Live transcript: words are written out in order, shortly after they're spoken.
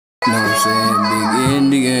saying? Big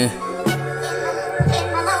Indian.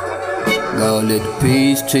 Gon' let the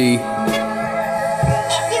peace chief.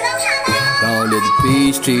 Gon' let the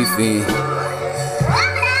peace chief in.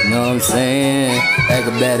 Know what I'm saying?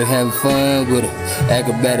 Acrobatic having fun with her.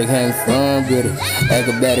 Acrobatic having fun with her.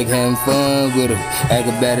 Acrobatic having fun with her.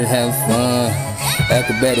 Acrobatic having fun.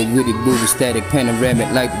 Acrobatic witty booty static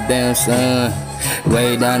panoramic like the damn sun.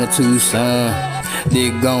 Way down to Tucson. They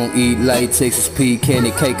gon' eat like Texas P,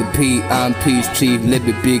 candy cake and pea. I'm peace chief,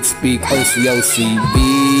 Libby big speak,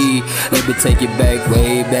 OCOCB. Let me take it back,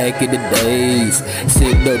 way back in the days.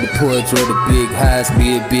 Sitting on the porch with a big house,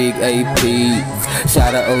 be a big AP.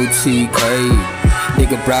 Shout out OTK,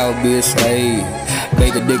 nigga proud be a slave.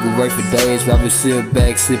 Make the nigga work for days, while we sit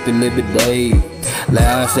back sipping Libby Day.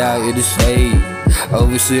 Lounge out in the shade.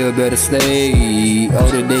 Overseer better stay.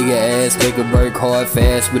 Older nigga ass, make a work hard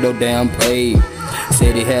fast with no damn pay.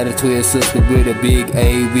 Said he had a twin sister with a big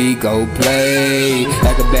A, we go play.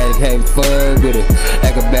 Acrobatic having fun with her.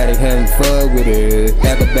 Acrobatic having fun with her.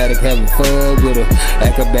 Acrobatic having fun with her.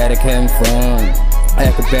 Acrobatic having fun.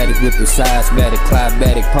 Acrobatic with the seismatic,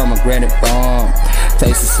 climatic, pomegranate bomb.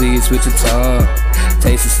 Taste the seeds with your tongue.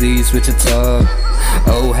 Taste the seeds with your tongue.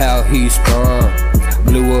 Oh, how he's strong.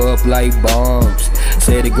 Blew her up like bombs.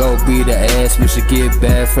 Said it go be the ass, we should get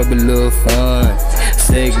back from a little fun.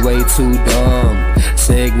 Segway too dumb.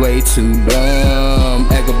 Segway too dumb.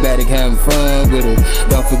 Acrobatic having fun with her.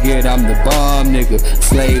 Don't forget I'm the bomb, nigga.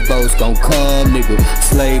 Slave boats gon' come, nigga.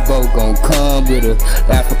 Slave boat gon' come with her.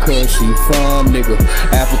 Africa she from, nigga.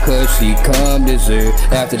 Africa she come dessert.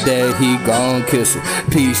 After that he gon' kiss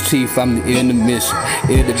her. Peace chief, I'm the intermission.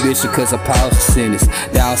 Intermission cause I paused the sentence.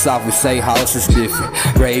 Down south we say house is different.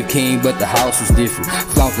 Grave king but the house is different.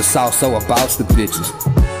 Flaunt the sauce so I bounce the bitches.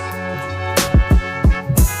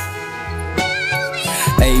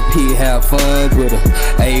 AP have fun with her.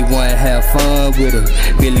 A1 have fun with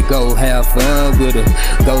her. Billy Go have fun with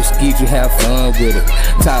her. Ghost Geechu have fun with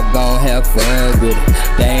her. Top gon' have fun with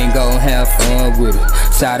her. They ain't gon' have fun with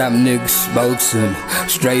her. Shout out niggas spoke to me.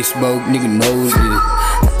 Straight smoke, nigga knows it.